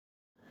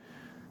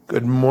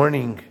Good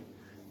morning.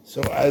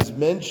 So as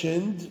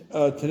mentioned,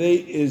 today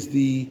is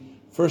the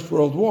First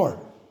World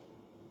War.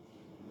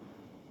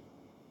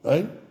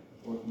 Right?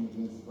 4 kings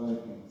against the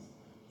 5 kings.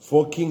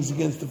 4 kings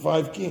against the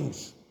 5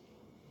 kings.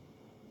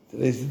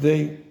 Today's the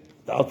day.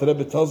 The Alter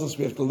Rebbe tells us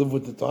we have to live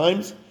with the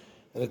times.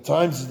 And the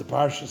times is the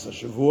Parsha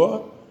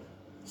Shavua.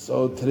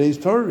 So today's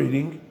Torah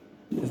reading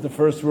is the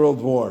First World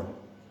War.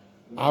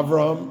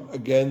 Avram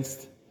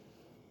against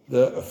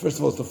first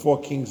of all, it's the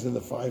 4 kings and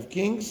the 5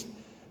 kings.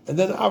 And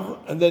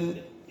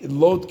then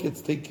Lot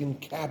gets taken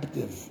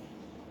captive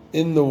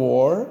in the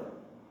war,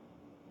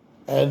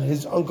 and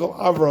his uncle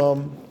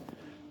Avram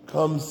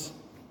comes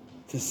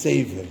to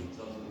save him. It's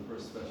also the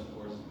first special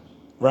forces mission.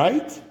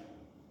 Right?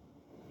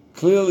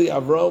 Clearly,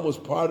 Avram was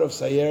part of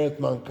Sayeret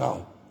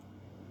Mankal.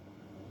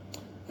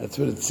 That's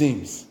what it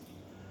seems.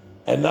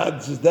 And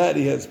not just that,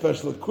 he had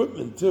special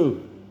equipment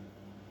too.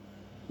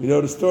 We know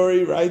the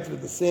story, right,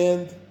 with the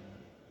sand.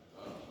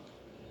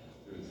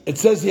 It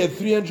says he had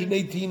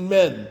 318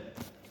 men.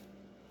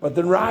 But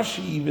then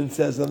Rashi even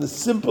says, on the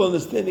simple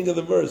understanding of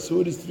the verse,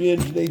 who are these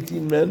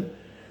 318 men?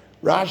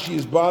 Rashi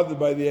is bothered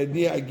by the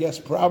idea, I guess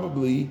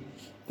probably,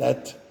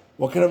 that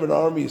what kind of an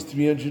army is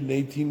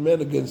 318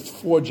 men against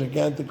 4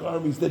 gigantic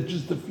armies that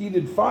just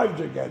defeated 5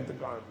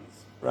 gigantic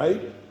armies,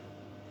 right?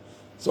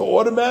 So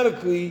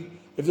automatically,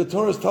 if the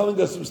Torah is telling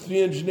us it was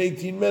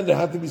 318 men, there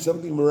had to be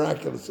something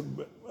miraculous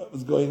that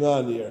was going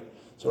on here.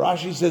 So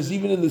Rashi says,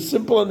 even in the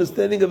simple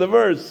understanding of the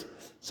verse,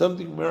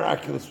 something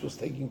miraculous was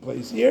taking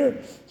place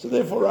here. So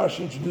therefore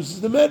Rashi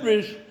introduces the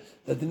Medrash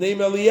that the name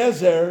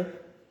Eliezer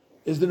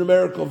is the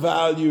numerical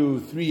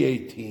value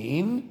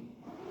 318.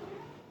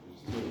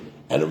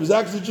 And it was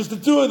actually just the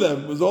 2 of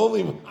them. It was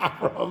only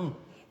Avram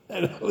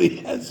and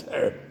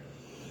Eliezer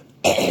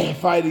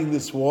fighting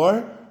this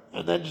war.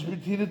 And then just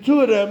between the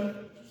 2 of them,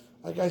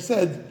 like I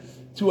said,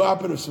 2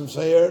 operatives from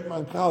Sayeret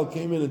Mankal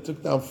came in and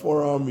took down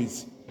 4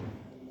 armies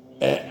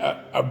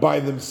by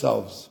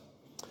themselves.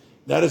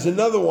 Now there's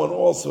another one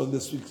also in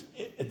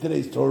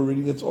today's Torah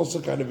reading. It's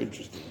also kind of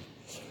interesting.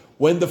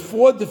 When the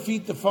 4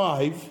 defeat the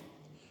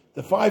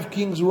 5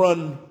 kings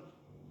run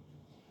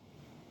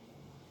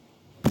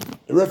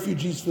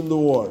refugees from the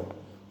war.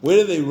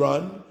 Where do they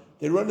run?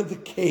 They run into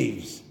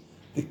caves.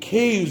 The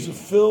caves are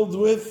filled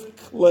with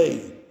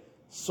clay,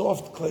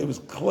 soft clay. It was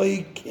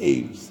clay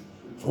caves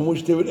from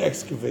which they would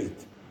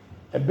excavate.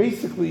 And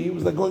basically, it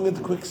was like going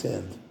into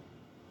quicksand.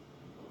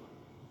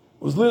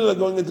 It was literally like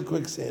going into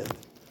quicksand.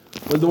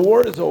 When the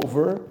war is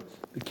over,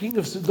 the king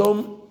of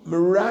Sodom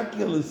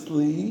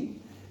miraculously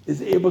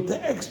is able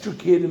to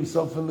extricate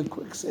himself from the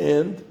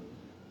quicksand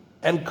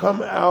and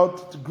come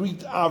out to greet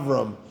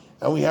Avram.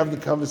 And we have the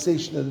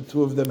conversation that the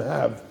 2 of them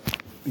have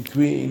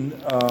between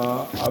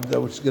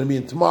Avram, which is going to be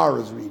in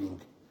tomorrow's reading.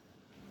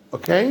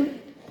 Okay?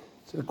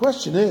 So the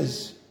question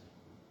is,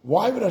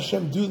 why would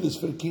Hashem do this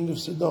for the king of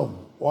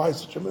Sodom? Why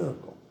such a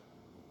miracle?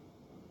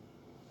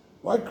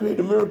 Why create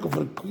a miracle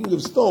for the king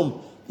of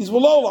Sodom? These were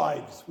low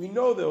lives. We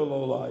know they were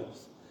low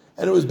lives.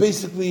 And it was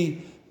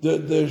basically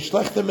the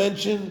Shlechter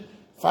mention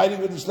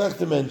fighting with the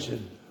Shlechter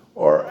mention.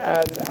 Or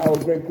as our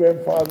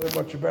great-grandfather,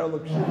 Moshe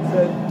Berlich,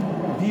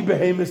 said, Di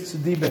behemoth to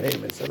di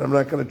behemoth. And I'm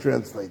not going to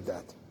translate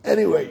that.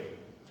 Anyway,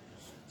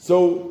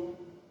 so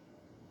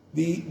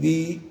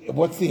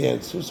what's the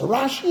answer? So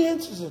Rashi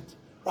answers it.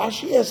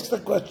 Rashi asks the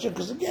question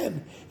because,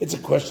 again, it's a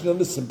question on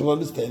the simple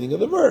understanding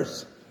of the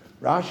verse.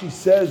 Rashi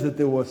says that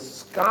there were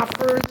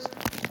scoffers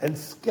and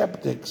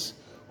skeptics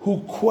who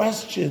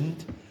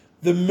questioned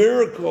the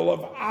miracle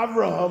of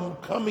Abraham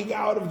coming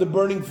out of the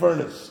burning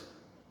furnace.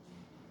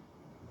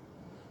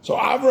 So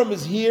Abraham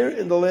is here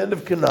in the land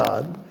of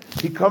Canaan.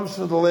 He comes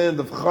from the land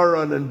of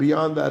Haran and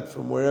beyond that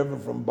from wherever,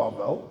 from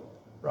Bavel,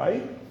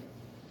 right?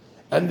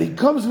 And he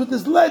comes with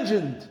this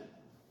legend.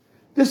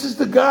 This is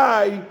the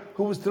guy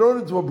who was thrown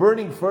into a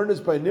burning furnace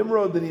by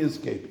Nimrod and he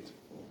escaped.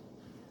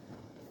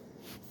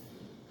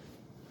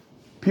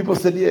 People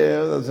said,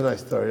 yeah, that's a nice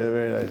story.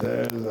 Very nice.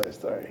 That's a nice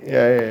story.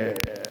 Yeah.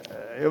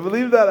 You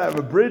believe that? I have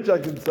a bridge I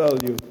can sell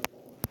you.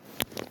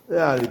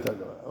 Yeah, what are you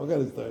talking about? What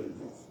kind of story is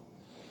this?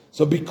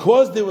 So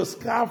because there were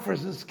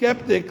scoffers and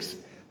skeptics,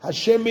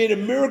 Hashem made a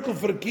miracle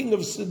for the king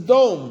of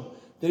Sodom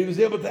that he was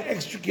able to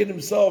extricate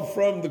himself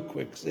from the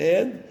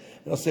quicksand.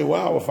 And I'll say,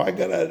 wow, if I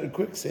got out of the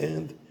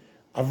quicksand,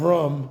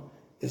 Avram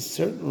is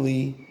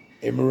certainly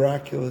a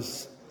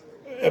miraculous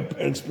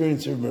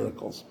experiencer of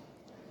miracles.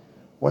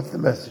 What's the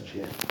message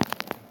here?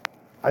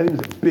 I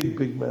think there's a big,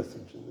 big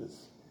message in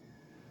this.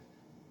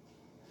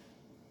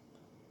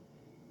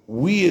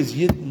 We as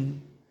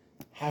Yidden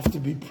have to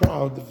be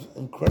proud of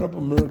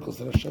incredible miracles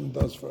that Hashem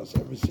does for us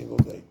every single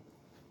day.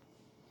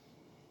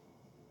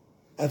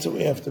 That's what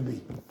we have to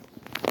be.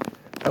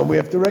 And we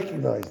have to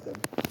recognize them.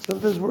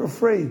 Sometimes we're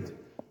afraid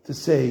to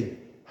say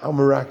how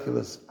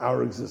miraculous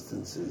our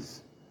existence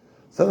is.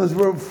 Sometimes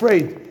we're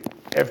afraid.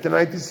 After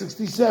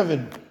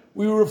 1967,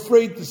 we were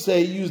afraid to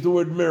use the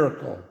word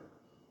miracle,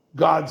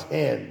 God's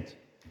hand.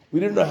 We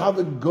didn't know how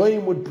the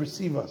Goyim would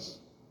perceive us.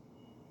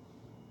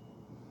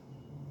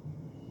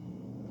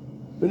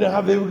 We didn't know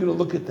how they were going to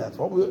look at that.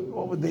 What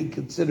would they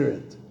consider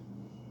it?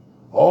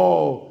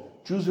 Oh,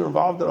 Jews are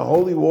involved in a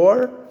holy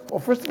war? Well,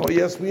 first of all,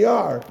 yes, we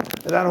are.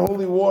 And that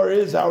holy war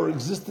is our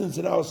existence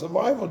and our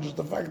survival, just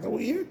the fact that we're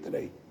here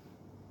today.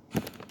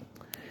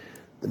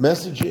 The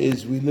message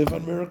is we live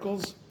on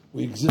miracles,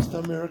 we exist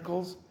on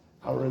miracles,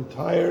 our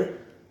entire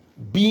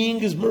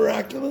being is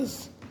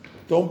miraculous.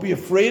 Don't be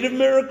afraid of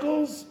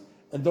miracles,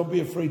 and don't be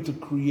afraid to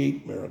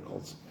create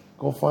miracles.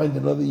 Go find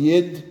another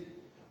Yid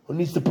who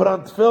needs to put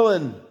on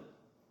tefillin.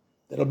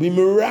 It'll be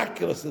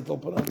miraculous that they'll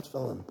put on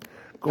tefillin.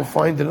 Go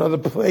find another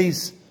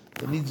place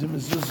that needs a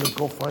mezuzah.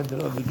 Go find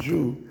another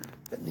Jew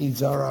that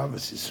needs our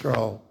Avos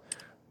Yisrael.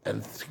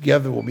 And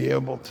together we'll be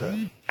able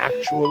to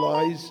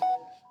actualize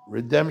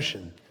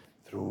redemption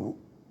through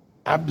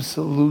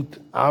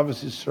absolute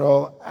Avos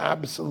Yisrael,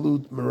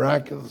 absolute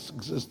miraculous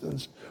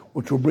existence,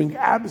 which will bring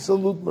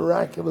absolute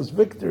miraculous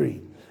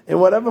victory. In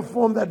whatever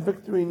form that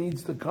victory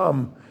needs to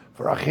come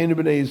for Achenu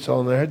B'nai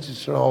Yisrael and Eretz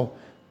Yisrael,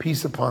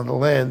 peace upon the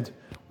land,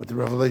 with the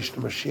revelation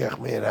of Mashiach,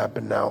 may it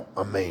happen now.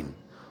 Amen.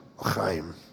 L'chaim.